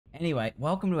Anyway,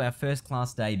 welcome to our first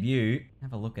class debut.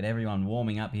 Have a look at everyone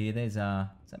warming up here. There's, is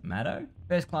that Maddo?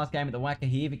 First class game at the Wacker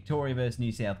here, Victoria versus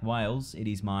New South Wales. It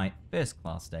is my first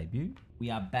class debut. We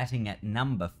are batting at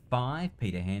number 5.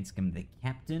 Peter Hanscom, the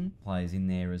captain, plays in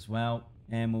there as well.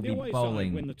 And we'll be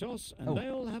bowling. Win the toss and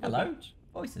they'll have hello,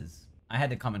 voices. I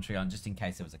had the commentary on just in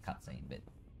case there was a cutscene, but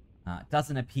it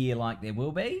doesn't appear like there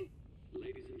will be.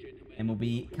 And we'll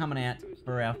be coming out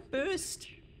for our first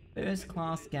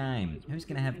class game. Who's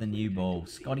going to have the new ball?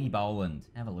 Scotty Boland.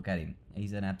 Have a look at him.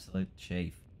 He's an absolute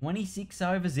chief. 26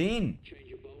 overs in.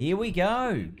 Here we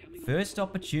go. First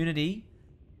opportunity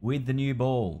with the new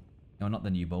ball. No, not the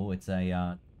new ball. It's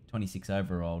a 26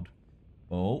 over old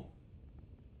ball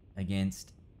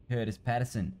against Curtis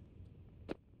Patterson.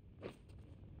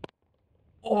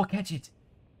 Oh, catch it.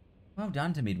 Well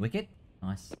done to mid-wicket.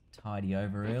 Nice tidy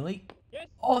over early.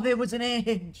 Oh, there was an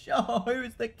edge. Oh,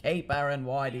 who's the keeper and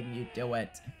why didn't you do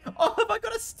it? Oh, have I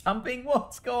got a stumping?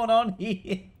 What's going on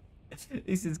here?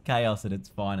 This is chaos at its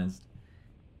finest.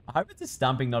 I hope it's a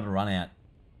stumping, not a run out.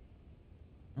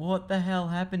 What the hell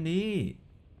happened here?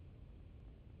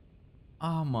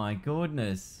 Oh my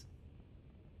goodness.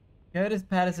 Curtis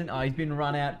Patterson, oh, he's been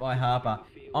run out by Harper.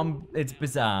 It's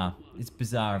bizarre. It's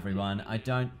bizarre, everyone. I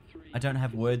don't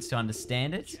have words to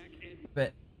understand it,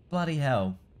 but bloody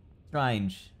hell.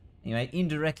 Strange. Anyway,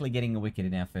 indirectly getting a wicket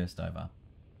in our first over.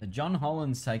 So John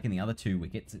Holland's taken the other 2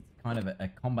 wickets. It's kind of a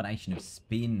combination of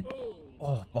spin.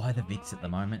 Oh, by the Vicks at the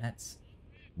moment. That's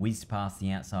whizzed past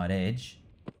the outside edge.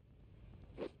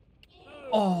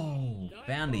 Oh,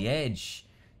 found the edge.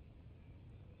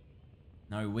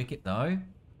 No wicket though.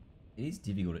 It is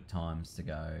difficult at times to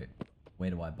go, where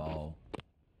do I bowl?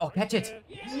 Oh, catch it!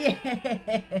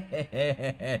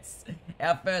 Yes!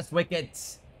 Our first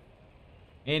wicket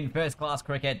in first class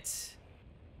cricket.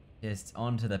 Just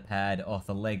onto the pad, off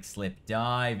the leg slip,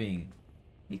 diving.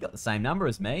 He got the same number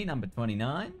as me, number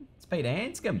 29. It's Peter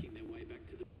Hanscom.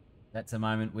 That's a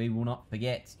moment we will not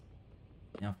forget.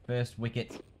 Our first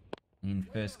wicket in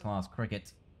first class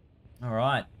cricket.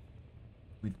 Alright.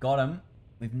 We've got him.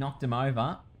 We've knocked him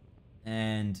over.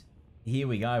 And here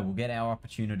we go. We'll get our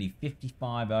opportunity.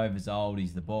 55 overs old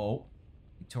is the ball.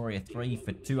 Victoria 3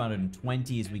 for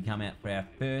 220 as we come out for our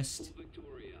first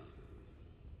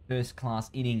class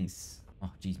innings.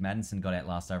 Oh, geez, Madison got out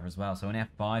last over as well. So we're now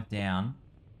 5 down,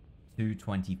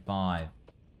 225.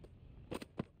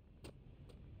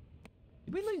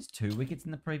 Did we lose 2 wickets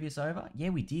in the previous over? Yeah,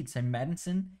 we did. So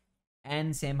Madison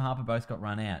and Sam Harper both got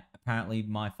run out. Apparently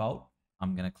my fault.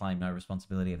 I'm going to claim no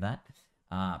responsibility of that.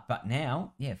 But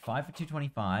now, yeah, 5 for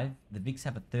 225. The Vicks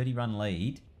have a 30-run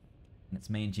lead. And it's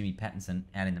me and Jimmy Pattinson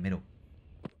out in the middle.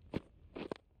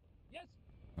 Yes.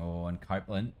 Oh, and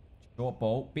Copeland. Short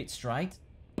ball, bit straight.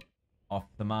 Off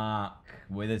the mark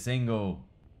with a single.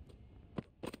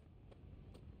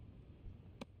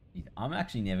 I'm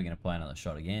actually never going to play another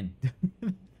shot again.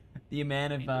 The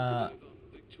amount of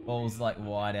balls like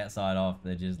wide outside off,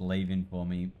 they're just leaving for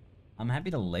me. I'm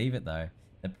happy to leave it though.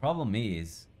 The problem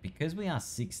is, because we are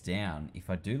 6 down, if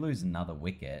I do lose another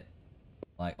wicket,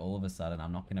 like all of a sudden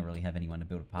I'm not going to really have anyone to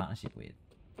build a partnership with.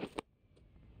 And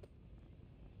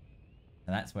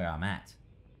that's where I'm at.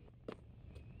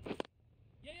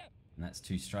 And that's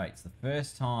 2 straights. The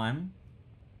first time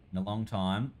in a long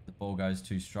time the ball goes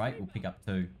 2 straight, we'll pick up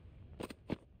 2.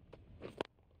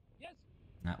 Yes.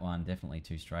 That one definitely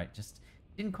 2 straight. Just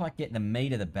didn't quite get the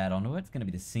meat of the bat onto it. It's going to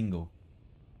be the single.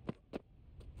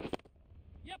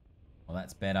 Yep. Well,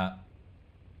 that's better.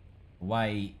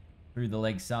 Away through the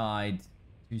leg side,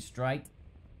 2 straight.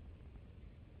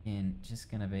 And just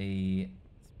going to be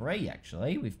 3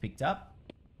 actually. We've picked up.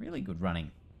 Really good running.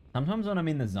 Sometimes when I'm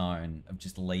in the zone of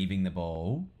just leaving the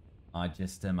ball, I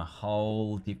just am a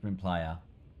whole different player.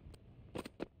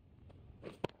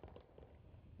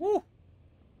 Woo!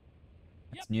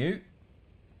 That's new.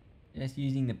 Just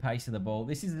using the pace of the ball.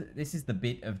 This is the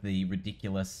bit of the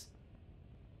ridiculous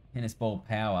tennis ball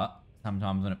power.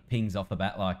 Sometimes when it pings off the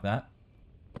bat like that.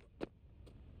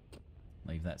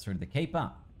 Leave that through to the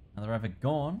keeper. Another over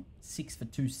gone. 6 for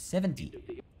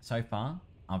 270. So far,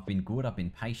 I've been good. I've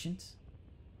been patient.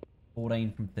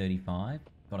 14 from 35.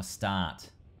 Got to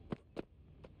start.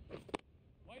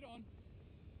 Wait on.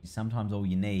 Sometimes all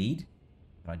you need,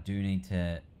 but I do need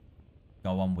to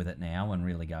go on with it now and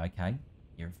really go, okay,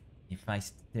 you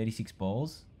faced 36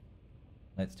 balls.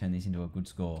 Let's turn this into a good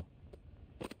score.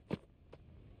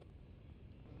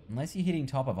 Unless you're hitting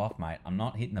top of off, mate, I'm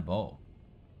not hitting the ball.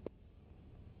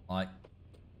 Like,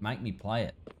 make me play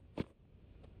it.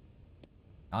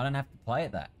 I don't have to play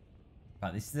it that.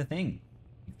 But this is the thing.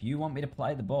 If you want me to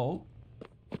play the ball,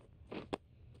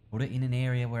 put it in an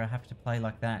area where I have to play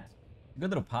like that. Good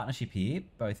little partnership here.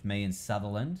 Both me and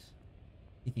Sutherland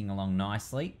ticking along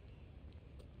nicely.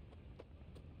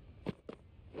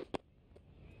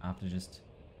 After just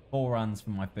 4 runs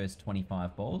from my first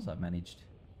 25 balls, I've managed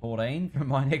 14 from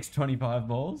my next 25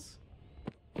 balls.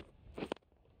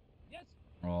 Yes.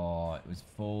 Oh, it was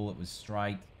full, it was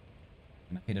straight.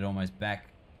 And I hit it almost back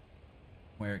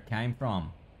where it came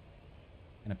from.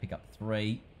 Gonna pick up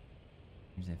 3.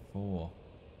 Who's there? 4.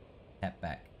 Tap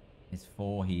back. There's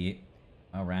 4 here.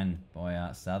 Well ran by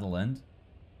Sutherland.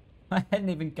 I hadn't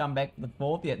even come back for the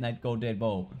 4th yet and they'd called dead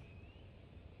ball.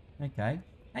 Okay.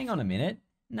 Hang on a minute.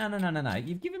 No.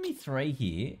 You've given me 3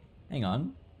 here. Hang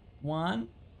on. 1,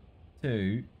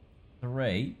 2,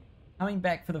 3. Coming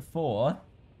back for the 4th.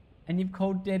 And you've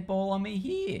called dead ball on me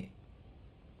here.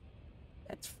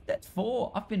 That's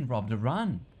 4. I've been robbed a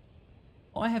run.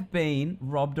 I have been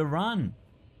robbed a run.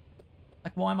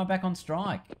 Like, why am I back on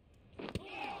strike?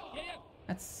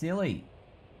 That's silly.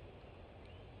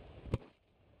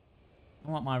 I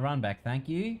want my run back, thank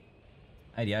you.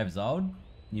 80 overs old.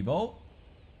 New ball.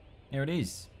 Here it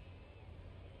is.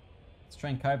 Let's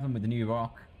try and Copeland with the new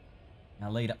rock.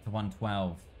 Now lead up to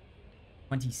 112.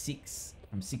 26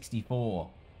 from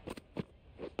 64.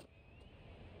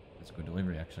 That's a good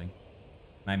delivery, actually.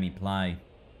 Made me play.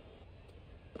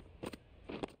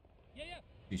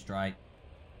 2 straight.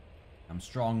 I'm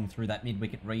strong through that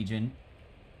mid-wicket region.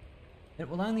 It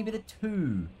will only be the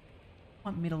 2.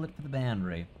 Might middle it for the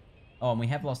boundary. Oh, and we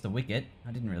have lost a wicket.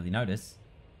 I didn't really notice.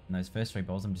 In those first 3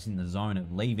 balls, I'm just in the zone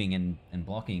of leaving and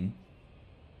blocking.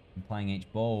 And playing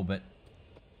each ball, but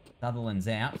Sutherland's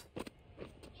out.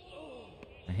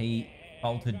 And he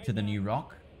bolted to the new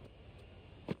rock.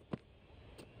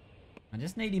 I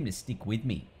just need him to stick with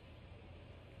me.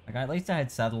 Okay, at least I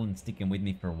had Sutherland sticking with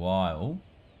me for a while.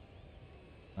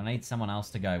 I need someone else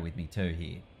to go with me too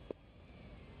here.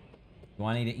 Do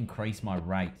I need to increase my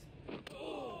rate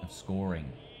of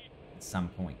scoring at some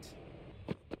point?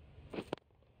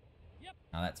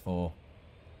 No, that's 4.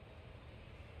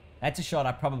 That's a shot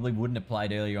I probably wouldn't have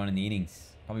played earlier on in the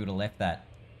innings. Probably would have left that.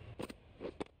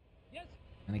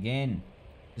 And again,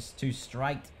 just 2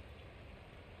 straight.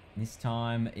 This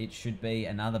time it should be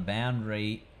another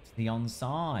boundary to the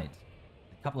onside.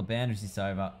 A couple of boundaries this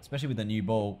over, especially with the new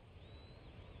ball,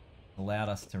 allowed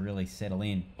us to really settle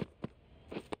in.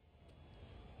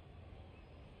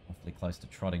 Awfully close to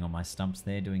trotting on my stumps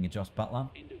there, doing a Josh Butler.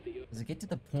 Does it get to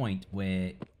the point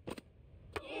where...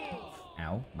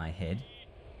 Ow, my head.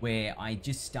 Where I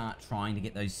just start trying to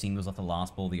get those singles off the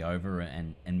last ball of the over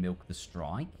and milk the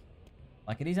strike?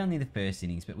 Like, it is only the first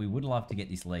innings, but we would love to get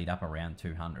this lead up around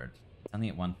 200. It's only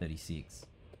at 136.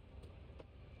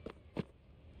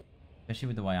 Especially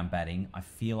with the way I'm batting, I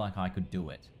feel like I could do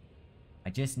it. I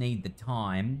just need the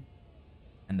time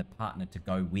and the partner to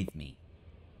go with me.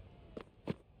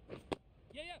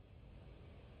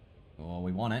 Oh,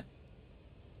 we want it.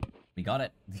 We got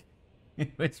it.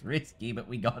 It's risky, but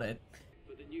we got it.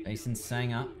 Jason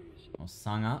Sanger, or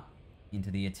Sanger,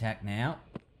 into the attack now.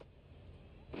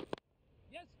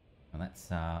 Well, that's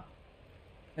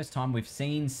first time we've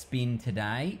seen spin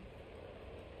today.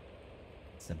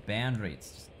 It's a boundary.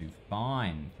 It's just too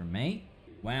fine from me.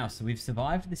 Wow, so we've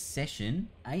survived the session.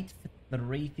 8 for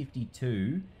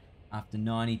 352 after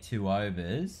 92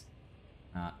 overs.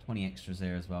 20 extras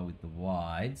there as well with the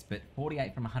wides. But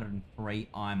 48 from 103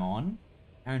 I'm on.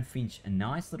 Aaron Finch, a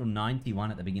nice little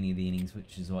 91 at the beginning of the innings,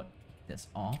 which is what kicked us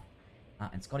off.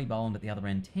 And Scotty Boland at the other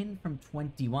end, 10 from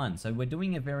 21. So we're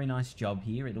doing a very nice job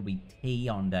here. It'll be T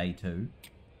on day 2.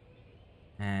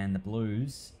 And the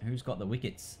Blues, who's got the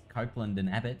wickets? Copeland and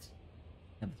Abbott.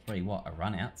 Number 3, what? A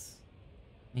run-outs.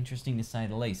 Interesting to say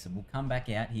the least. So we'll come back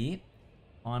out here.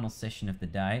 Final session of the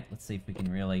day. Let's see if we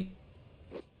can really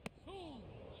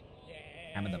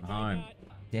hammer them home.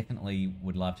 Definitely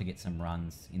would love to get some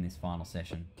runs in this final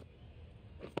session.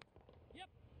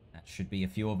 That should be a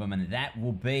few of them, and that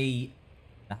will be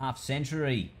the half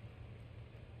century.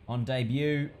 On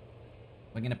debut,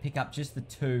 we're going to pick up just the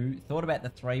 2. Thought about the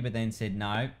 3, but then said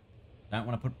no. Don't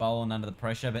want to put Boland under the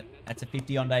pressure, but that's a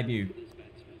 50 on debut.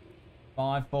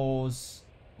 5 4s,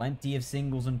 plenty of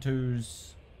singles and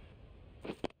 2s.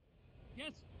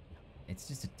 It's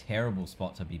just a terrible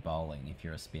spot to be bowling if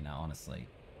you're a spinner, honestly.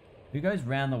 Who goes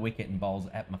round the wicket and bowls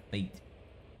at my feet?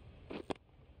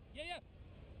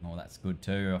 Oh, that's good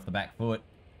too, off the back foot.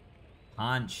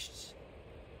 Punched.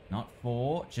 Not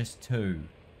 4, just 2.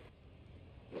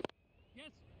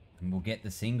 And we'll get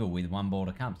the single with 1 ball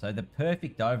to come. So the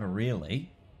perfect over,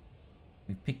 really.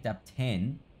 We've picked up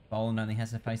 10. Boland only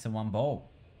has to face a 1 ball.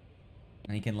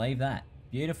 And he can leave that.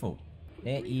 Beautiful.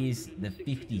 There is the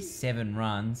 57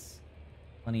 runs.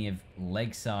 Plenty of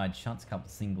leg side shots, a couple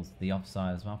of singles to the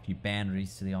offside as well. A few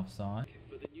boundaries to the offside.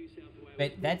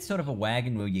 But that's sort of a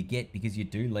wagon wheel you get because you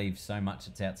do leave so much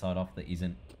that's outside off that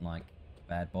isn't, like, a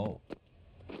bad ball.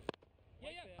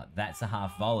 That's a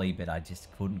half volley, but I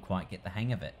just couldn't quite get the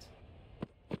hang of it.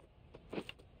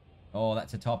 Oh,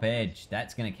 that's a top edge.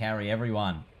 That's going to carry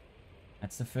everyone.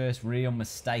 That's the first real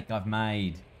mistake I've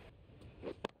made.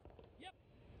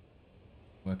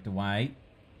 Worked away.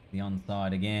 The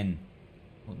onside again.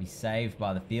 Will be saved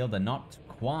by the fielder. Not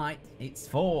quite. It's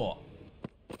 4.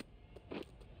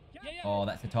 Oh,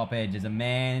 that's the top edge. There's a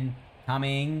man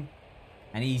coming.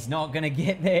 And he's not going to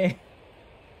get there.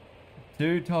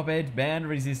 2 top edge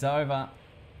boundaries is over.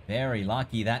 Very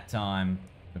lucky that time.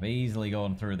 Could have easily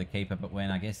gone through the keeper, but when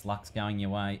I guess luck's going your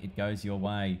way, it goes your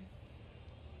way.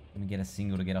 Let me get a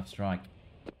single to get off strike.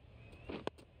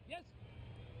 Yes.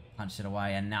 Punched it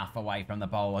away, enough away from the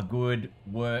bowler. Good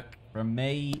work from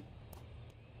me.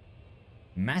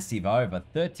 Massive over,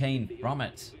 13 from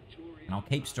it. And I'll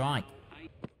keep strike.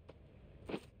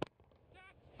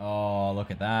 Oh, look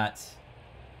at that.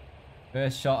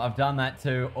 First shot I've done that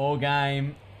to all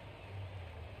game.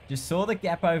 Just saw the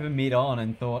gap over mid-on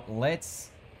and thought,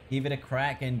 let's give it a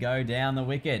crack and go down the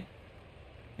wicket.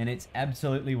 And it's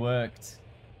absolutely worked.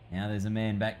 Now there's a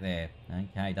man back there.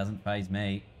 Okay, doesn't faze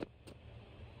me.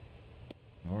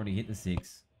 I've already hit the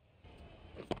 6.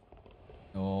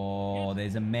 Oh,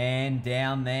 there's a man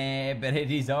down there, but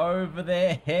it is over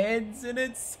their heads and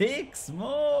it's 6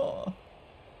 more.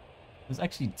 There's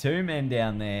actually 2 men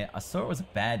down there. I saw it was a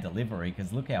bad delivery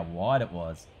because look how wide it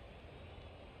was.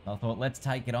 I thought, let's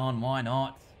take it on. Why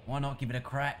not? Why not give it a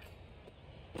crack?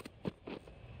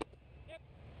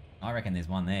 I reckon there's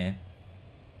one there.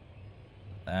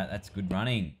 That's good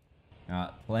running.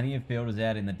 Alright, plenty of fielders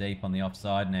out in the deep on the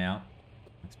offside now.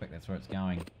 I expect that's where it's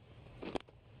going.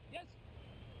 Yes.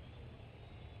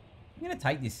 I'm going to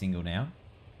take this single now.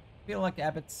 I feel like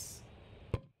Abbott's...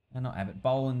 No, not Abbott.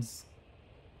 Boland's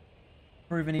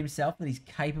proven himself that he's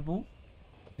capable.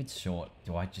 If it's short,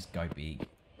 do I just go big?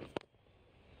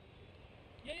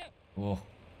 Oh.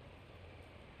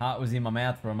 Heart was in my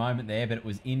mouth for a moment there, but it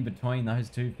was in between those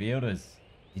 2 fielders.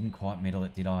 Didn't quite middle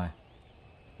it, did I?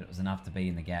 But it was enough to be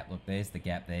in the gap. Look, there's the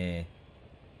gap there.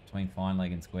 Between fine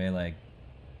leg and square leg.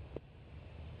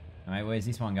 Alright, where's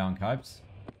this one going, Copes?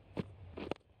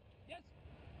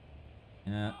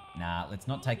 Nah, let's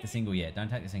not take the single yet. Don't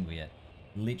take the single yet.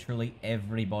 Literally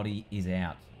everybody is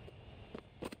out.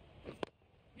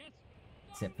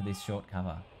 Except for this short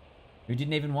cover. Who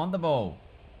didn't even want the ball?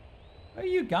 Where are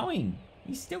you going?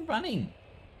 He's still running.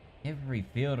 Every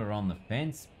fielder on the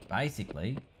fence,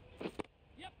 basically.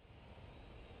 Yep.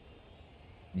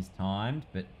 Mistimed,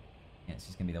 but yeah, it's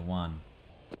just going to be the 1.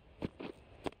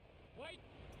 Wait.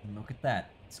 Look at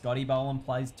that. Scotty Boland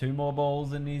plays 2 more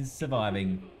balls and he's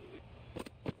surviving.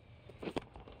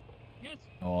 Yes.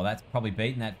 Oh, that's probably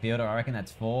beaten that fielder. I reckon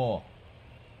that's 4.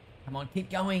 Come on, keep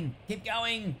going. Keep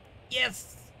going.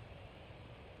 Yes.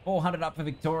 400 up for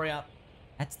Victoria.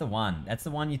 That's the one. That's the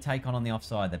one you take on the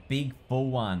offside. The big full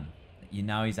one. That you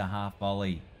know he's a half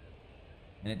volley.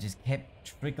 And it just kept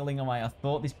trickling away. I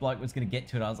thought this bloke was going to get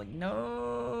to it. I was like,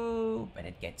 no. But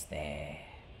it gets there.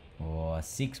 Oh, a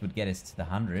 6 would get us to the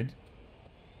 100.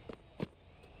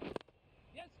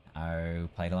 Yes. Oh,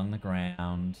 played along the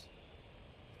ground.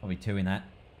 Probably 2 in that.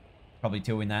 Probably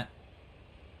 2 in that.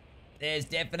 There's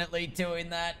definitely 2 in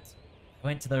that.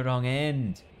 Went to the wrong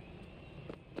end.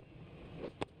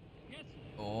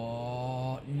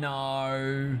 Oh,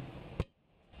 no.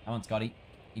 Come on, Scotty.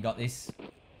 You got this.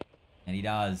 And he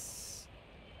does.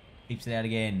 Keeps it out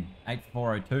again. 8 for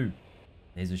 402.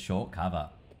 There's a short cover.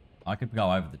 I could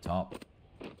go over the top.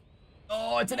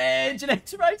 Oh, it's an edge. And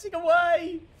it's racing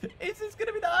away. Is this going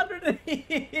to be the 100?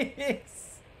 It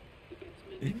is.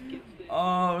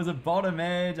 Oh, it was a bottom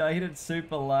edge. I hit it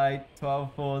super late.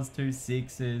 12 fours, 2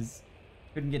 6s.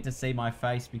 Couldn't get to see my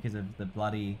face because of the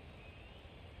bloody...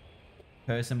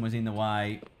 person was in the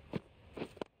way.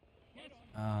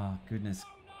 Oh, goodness.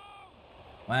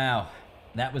 Wow.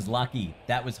 That was lucky.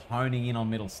 That was honing in on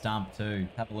middle stump too.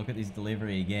 Have a look at this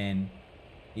delivery again.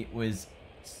 It was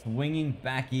swinging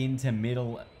back into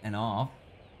middle and off.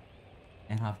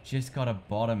 And I've just got a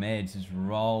bottom edge just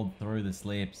rolled through the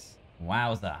slips.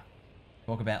 Wowza.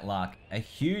 Talk about luck. A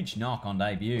huge knock on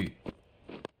debut.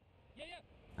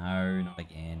 No, not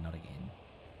again. Not again.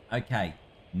 Okay.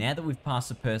 Now that we've passed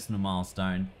a personal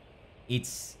milestone,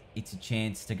 it's a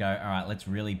chance to go, all right, let's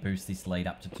really boost this lead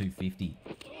up to 250.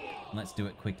 Let's do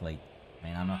it quickly. I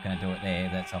mean, I'm not going to do it there.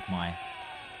 That's off my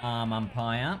arm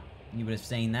umpire. You would have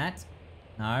seen that.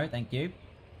 No, thank you.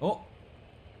 Oh.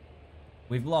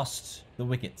 We've lost the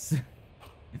wickets.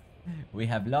 We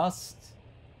have lost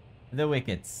the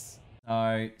wickets.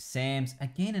 So Sam's,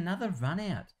 again, another run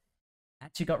out.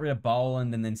 Actually got rid of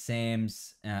Boland and then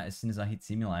Sam's, as soon as I hit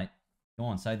simulate,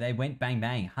 gone. So they went bang,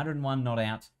 bang. 101 not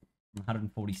out,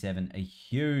 147. A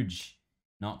huge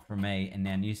not from me. And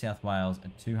now New South Wales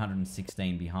are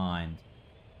 216 behind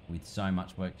with so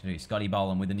much work to do. Scotty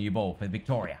Boland with a new ball for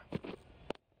Victoria.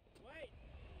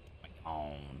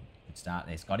 On. Good start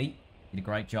there, Scotty. Did a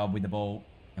great job with the ball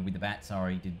and with the bat,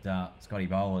 sorry, did Scotty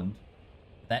Boland.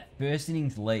 That first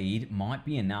innings lead might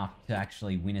be enough to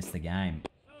actually win us the game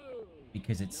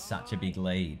because it's such a big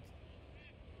lead.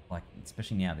 Like,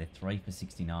 especially now, they're 3 for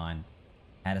 69.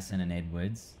 Addison and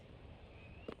Edwards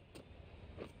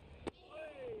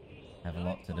have a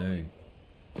lot to do.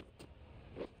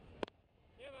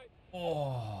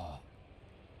 Oh,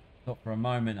 thought for a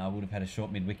moment I would have had a short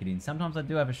mid-wicket in. Sometimes I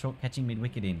do have a short catching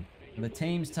mid-wicket in. The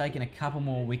team's taken a couple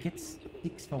more wickets.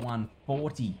 6 for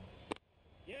 140.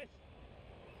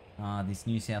 This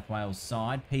New South Wales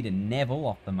side. Peter Neville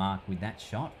off the mark with that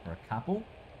shot for a couple.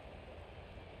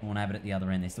 Sean Abbott at the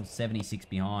other end. They're still 76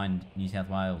 behind New South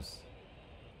Wales.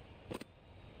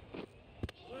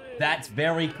 That's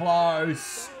very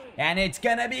close. And it's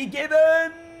going to be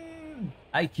given.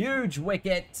 A huge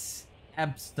wicket.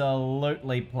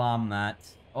 Absolutely plumb that.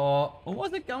 Or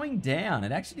was it going down?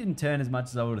 It actually didn't turn as much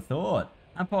as I would have thought.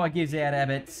 Umpire gives out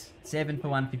Abbott. 7 for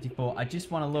 154. I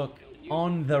just want to look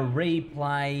on the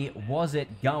replay. Was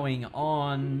it going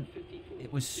on?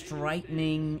 It was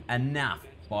straightening enough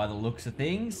by the looks of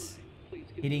things.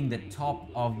 Hitting the top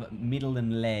of middle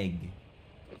and leg.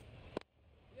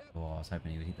 Oh, I was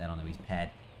hoping he would hit that onto his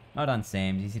pad. Well done,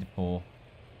 Sam. He's hit a 4.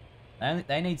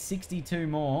 They need 62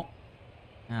 more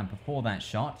before that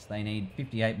shot. They need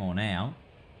 58 more now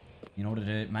in order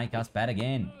to make us bat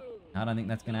again. I don't think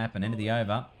that's going to happen. End of the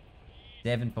over.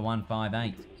 7 for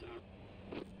 158.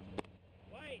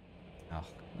 Oh,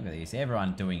 look at this.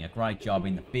 Everyone doing a great job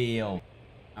in the field.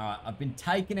 All right, I've been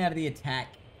taken out of the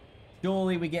attack.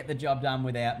 Surely we get the job done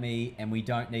without me, and we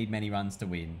don't need many runs to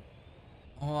win.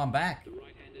 Oh, I'm back.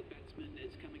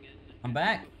 I'm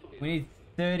back. We need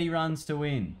 30 runs to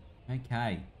win.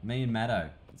 Okay, me and Matto.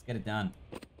 Let's get it done.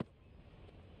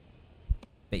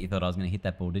 Bet you thought I was going to hit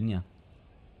that ball, didn't you?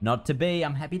 Not to be.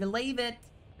 I'm happy to leave it.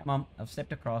 Come on. I've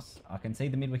stepped across. I can see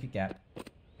the mid-wicket gap.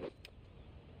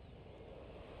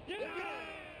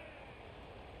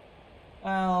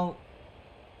 Well,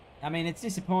 I mean, it's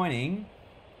disappointing.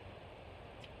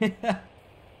 But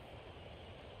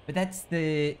that's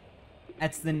the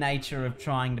nature of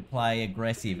trying to play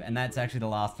aggressive. And that's actually the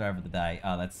last over of the day.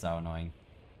 Oh, that's so annoying.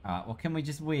 Alright, well, can we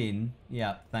just win?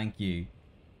 Yeah, thank you.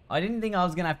 I didn't think I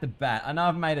was going to have to bat. I know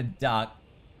I've made a duck.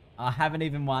 I haven't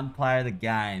even won player of the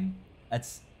game.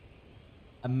 That's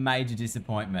a major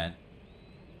disappointment.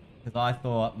 Because I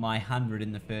thought my 100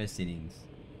 in the first innings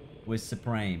was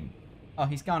supreme. Oh,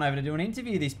 he's going over to do an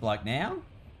interview, this bloke now.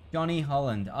 Johnny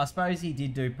Holland. I suppose he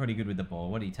did do pretty good with the ball.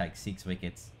 What did he take? 6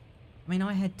 wickets. I mean,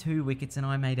 I had 2 wickets and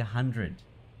I made 100.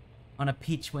 On a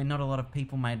pitch where not a lot of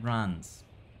people made runs.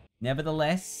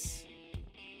 Nevertheless,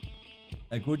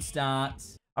 a good start.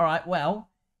 All right, well,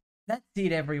 that's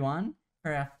it, everyone,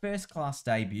 for our first class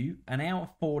debut. An hour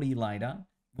 40 later,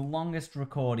 the longest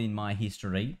record in my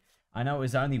history. I know it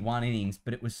was only 1 innings,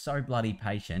 but it was so bloody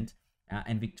patient.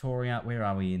 And Victoria, where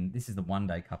are we in? This is the One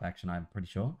Day Cup action, I'm pretty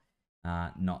sure.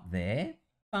 Not there,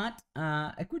 but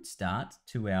a good start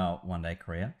to our one-day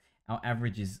career. Our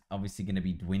average is obviously going to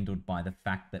be dwindled by the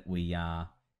fact that we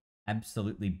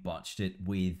absolutely botched it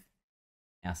with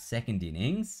our second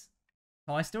innings.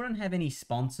 So I still don't have any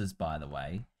sponsors, by the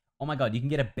way. Oh my god, you can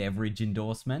get a beverage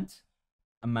endorsement.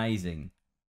 Amazing.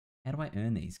 How do I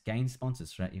earn these? Gain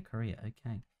sponsors throughout your career.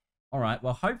 Okay. All right,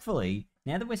 well, hopefully,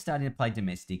 now that we're starting to play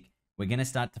domestic, we're going to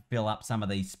start to fill up some of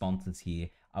these sponsors here.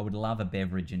 I would love a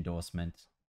beverage endorsement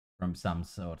from some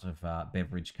sort of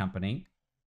beverage company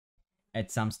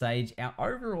at some stage. Our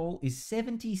overall is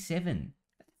 77.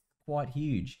 That's quite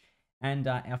huge. And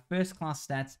our first class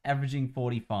stats averaging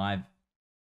 45.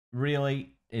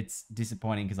 Really, it's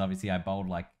disappointing because obviously I bowled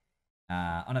like...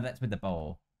 oh no, that's with the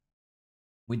ball.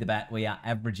 With the bat, we are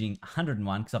averaging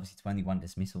 101 because obviously it's only 1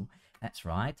 dismissal. That's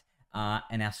right.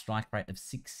 And our strike rate of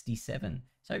 67.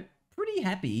 So pretty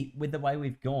happy with the way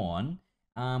we've gone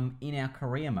in our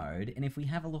career mode. And if we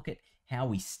have a look at how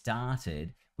we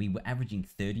started, we were averaging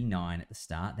 39 at the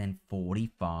start, then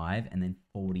 45, and then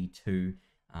 42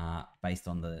 based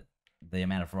on the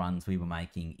amount of runs we were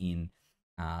making in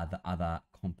the other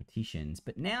competitions.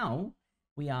 But now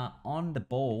we are on the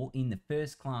ball in the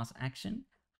first class action,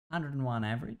 101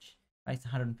 average, based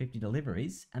 150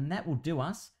 deliveries, and that will do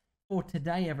us for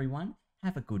today, everyone.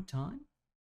 Have a good time.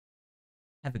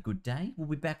 have a good day. We'll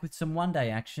be back with some one-day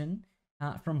action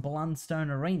from Blundstone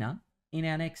Arena in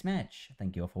our next match.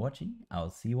 Thank you all for watching. I'll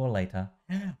see you all later.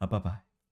 Bye-bye.